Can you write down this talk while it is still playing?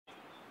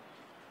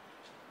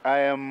I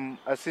am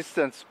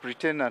Assistant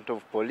Superintendent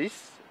of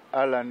Police,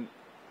 Alan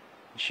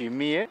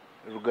Nshimie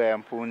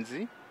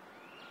Rugayampunzi.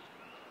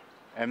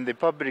 I'm the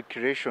Public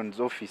Relations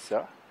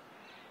Officer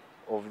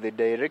of the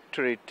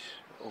Directorate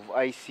of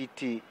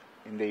ICT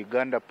in the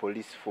Uganda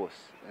Police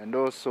Force, and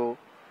also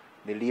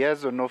the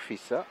Liaison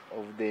Officer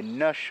of the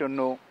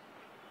National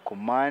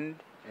Command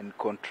and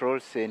Control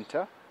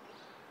Center.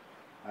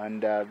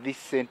 And this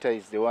center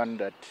is the one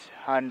that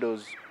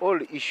handles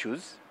all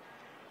issues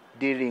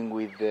dealing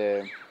with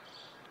the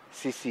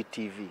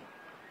CCTV.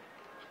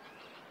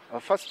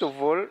 First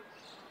of all,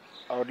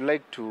 I would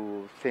like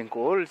to thank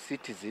all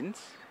citizens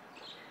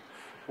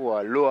who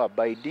are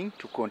law-abiding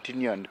to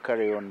continue and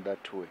carry on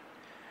that way.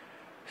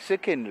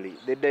 Secondly,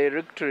 the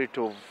Directorate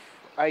of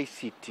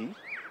ICT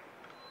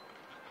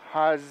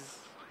has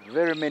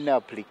very many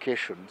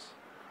applications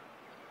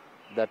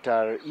that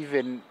are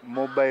even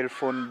mobile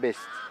phone based,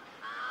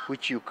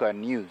 which you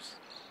can use.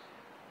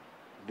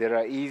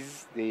 There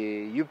is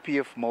the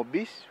UPF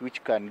Mobis,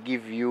 which can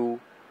give you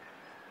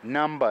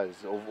numbers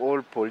of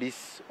all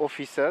police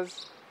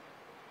officers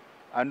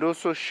and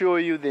also show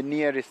you the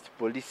nearest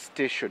police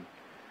station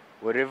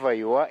wherever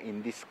you are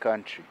in this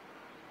country.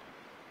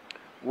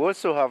 We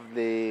also have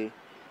the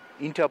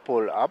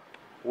Interpol app,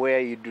 where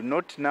you do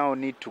not now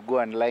need to go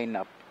and line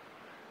up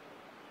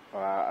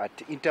at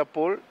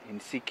Interpol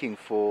in seeking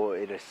for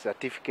a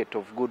certificate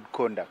of good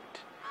conduct.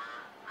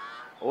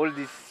 All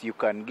this you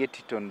can get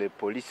it on the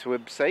police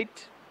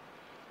website,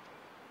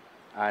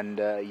 and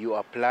you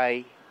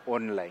apply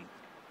online.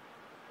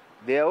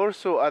 There are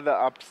also other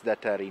apps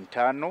that are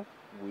internal.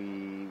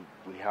 We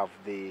have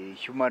the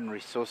Human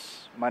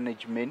Resource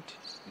Management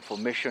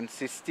Information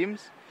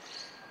Systems,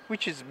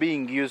 which is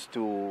being used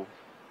to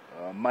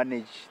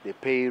manage the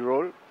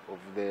payroll of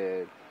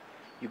the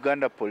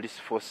Uganda Police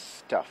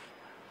Force staff.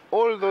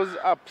 All those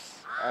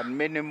apps and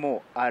many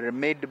more are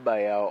made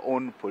by our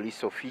own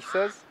police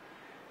officers.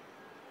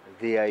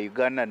 They are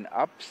Ugandan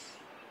apps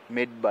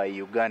made by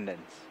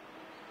Ugandans.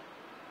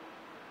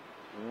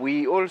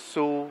 We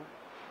also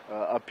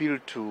appeal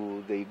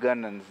to the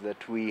Ugandans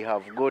that we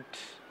have got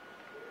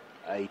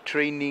a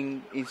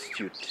training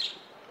institute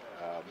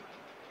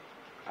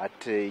at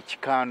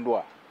Chikandwa.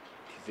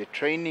 It is a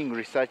training,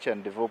 research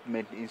and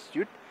development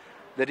institute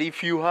that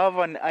if you have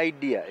an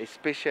idea,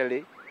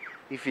 especially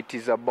if it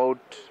is about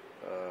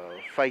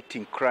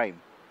fighting crime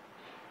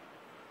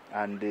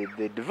and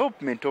the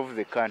development of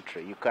the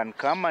country, you can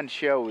come and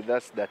share with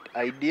us that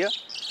idea,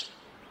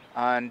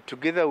 and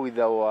together with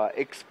our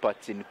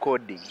experts in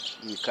coding,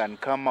 we can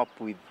come up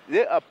with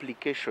the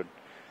application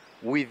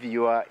with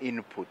your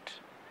input.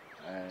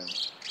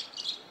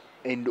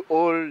 And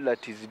all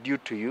that is due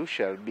to you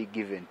shall be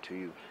given to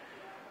you.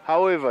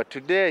 However,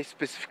 today I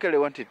specifically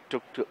wanted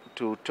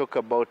to talk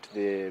about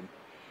the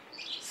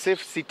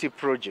Safe City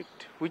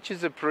project, which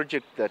is a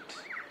project that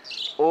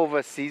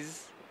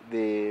oversees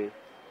the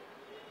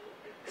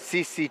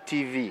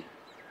CCTV,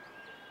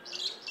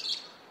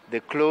 the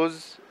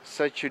closed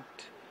circuit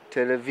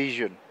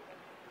television.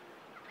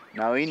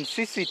 Now in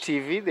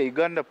CCTV, the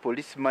Uganda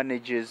Police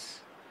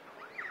manages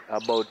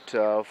about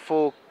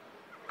 4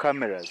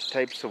 cameras,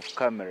 types of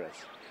cameras.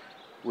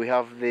 We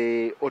have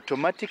the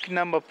automatic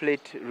number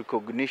plate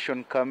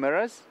recognition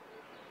cameras.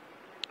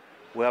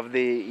 We have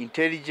the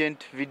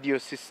intelligent video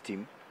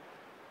system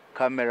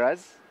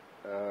cameras.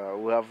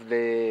 We have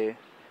the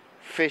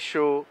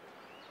facial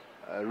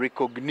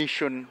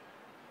recognition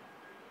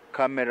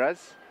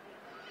cameras,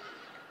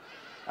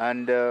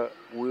 and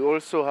we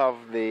also have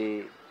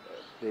the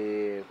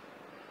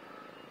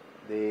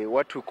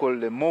what we call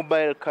the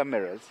mobile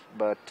cameras,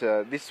 but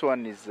this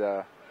one is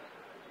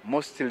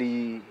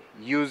mostly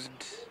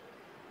used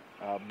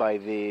by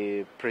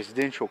the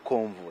presidential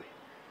convoy.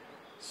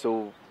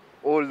 So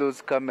all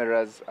those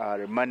cameras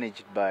are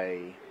managed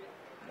by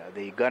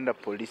the Uganda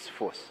Police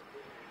Force.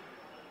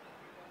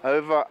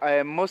 However, I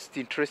am most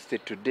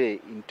interested today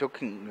in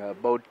talking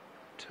about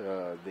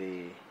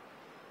the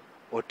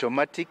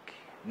automatic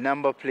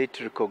number plate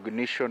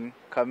recognition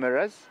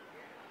cameras,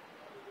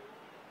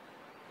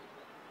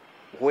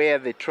 where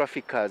the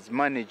traffic has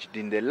managed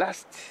in the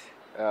last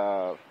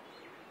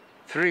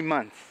 3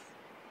 months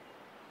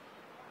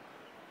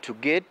to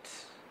get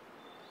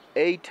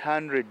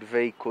 800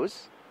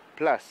 vehicles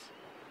plus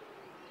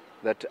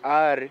that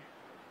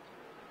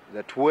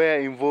were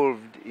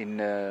involved in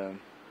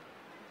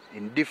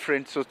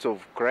different sorts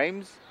of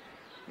crimes,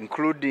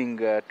 including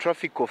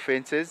traffic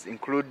offenses,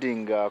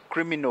 including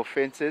criminal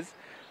offenses.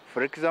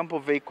 For example,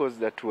 vehicles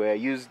that were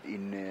used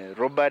in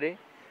robbery,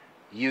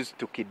 used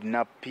to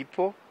kidnap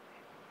people.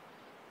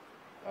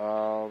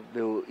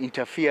 They were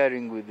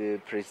interfering with the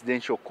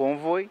presidential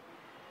convoy.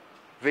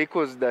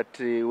 Vehicles that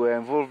were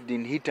involved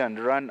in hit and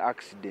run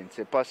accidents.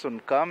 A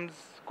person comes,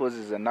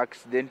 causes an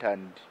accident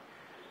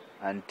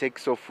and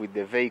takes off with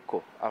the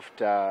vehicle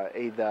after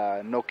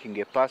either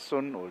knocking a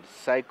person or a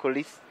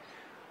cyclist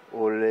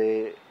or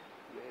a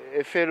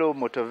fellow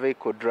motor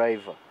vehicle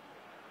driver.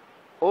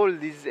 All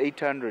these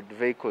 800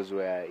 vehicles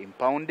were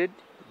impounded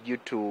due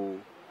to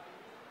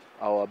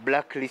our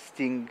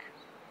blacklisting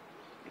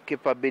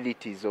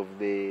capabilities of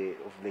the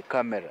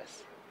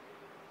cameras.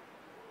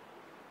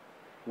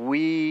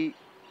 We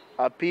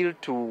appeal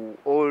to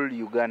all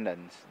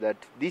Ugandans that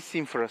this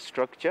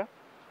infrastructure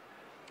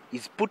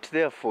is put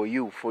there for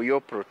you, for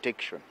your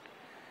protection.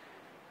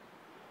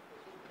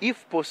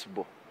 If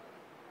possible,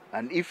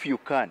 and if you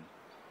can,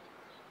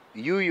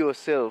 you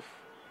yourself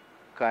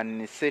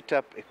can set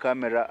up a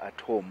camera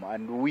at home,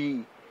 and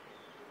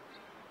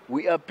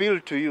we appeal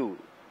to you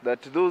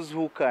that those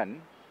who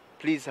can,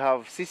 please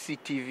have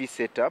CCTV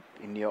set up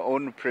in your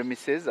own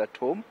premises at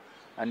home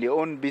and your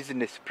own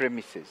business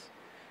premises,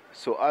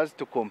 so as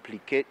to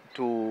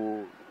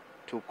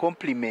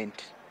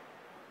complement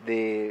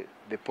the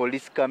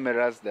police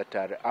cameras that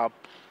are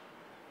up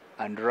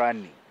and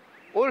running.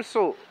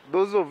 Also,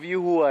 those of you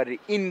who are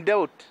in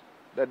doubt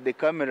that the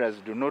cameras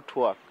do not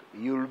work,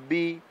 you'll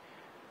be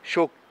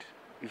shocked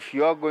if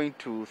you are going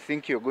to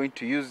think you're going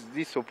to use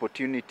this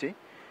opportunity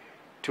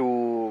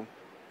to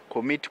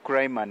commit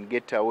crime and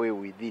get away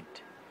with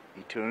it.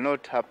 It will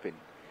not happen.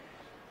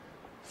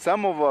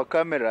 Some of our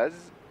cameras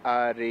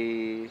are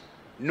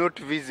not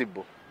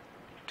visible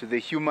to the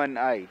human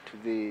eye, to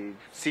the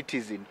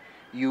citizen.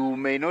 You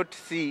may not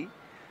see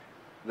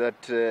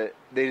that there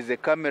is a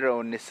camera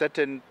on a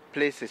certain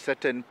place, a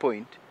certain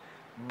point,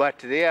 but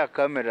there are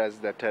cameras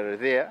that are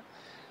there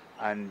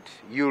and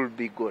you'll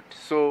be got.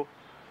 So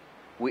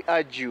we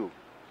urge you,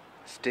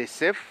 stay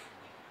safe,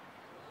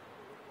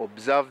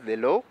 observe the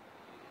law,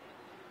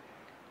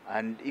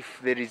 and if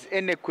there is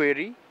any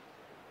query,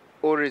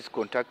 always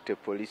contact a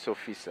police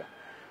officer.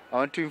 I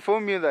want to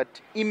inform you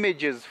that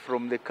images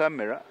from the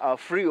camera are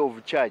free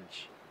of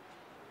charge.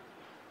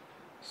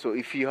 So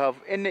if you have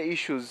any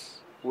issues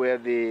where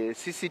the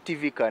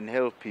CCTV can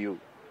help you,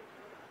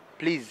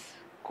 please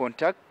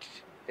contact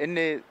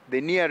the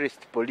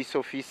nearest police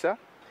officer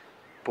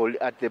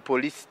at the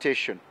police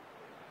station.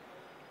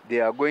 They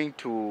are going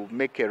to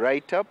make a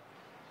write-up,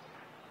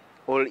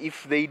 or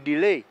if they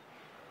delay,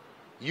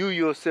 you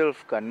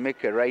yourself can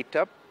make a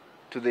write-up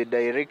to the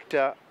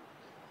director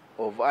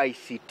of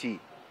ICT,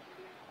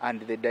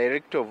 and the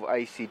director of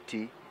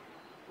ICT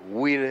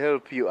will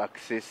help you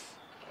access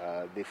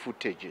the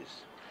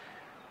footages.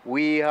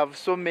 We have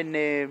so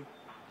many,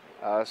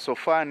 so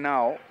far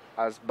now,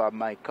 as by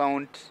my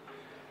count,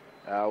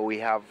 we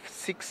have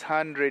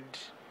 600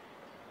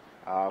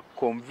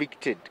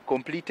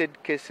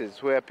 completed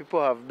cases where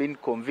people have been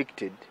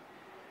convicted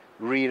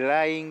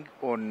relying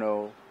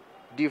on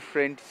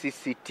different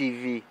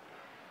CCTV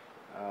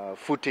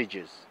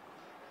footages.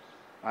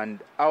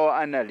 And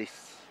our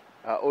analysts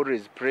are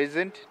always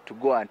present to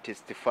go and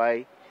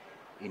testify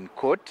in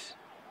court,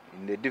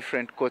 in the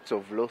different courts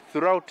of law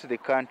throughout the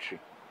country.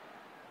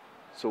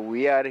 So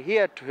we are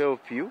here to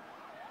help you.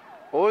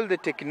 All the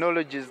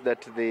technologies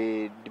that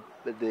the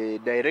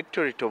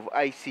Directorate of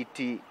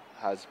ICT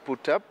has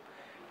put up,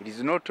 it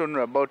is not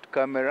only about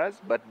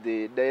cameras, but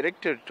the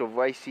Directorate of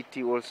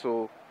ICT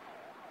also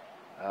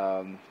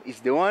is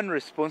the one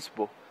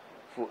responsible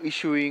for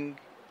issuing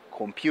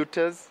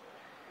computers,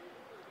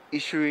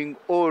 issuing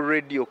all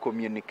radio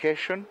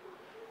communication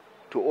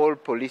to all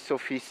police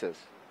officers.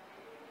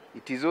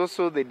 It is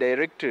also the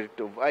Directorate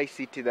of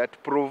ICT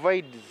that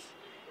provides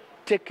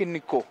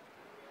technical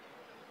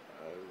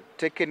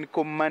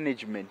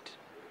management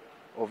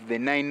of the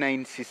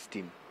 99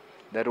 system,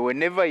 that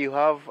whenever you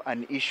have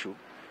an issue,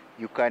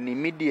 you can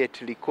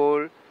immediately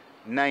call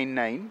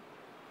 99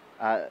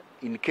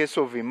 in case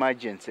of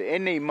emergency,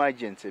 any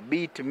emergency,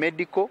 be it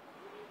medical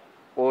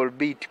or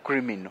be it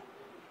criminal.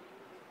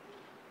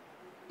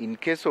 In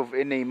case of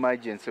any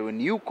emergency, when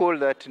you call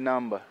that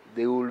number,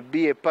 there will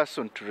be a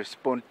person to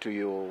respond to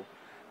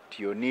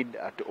your need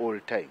at all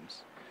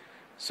times.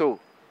 So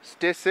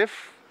stay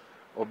safe,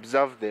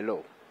 observe the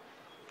law.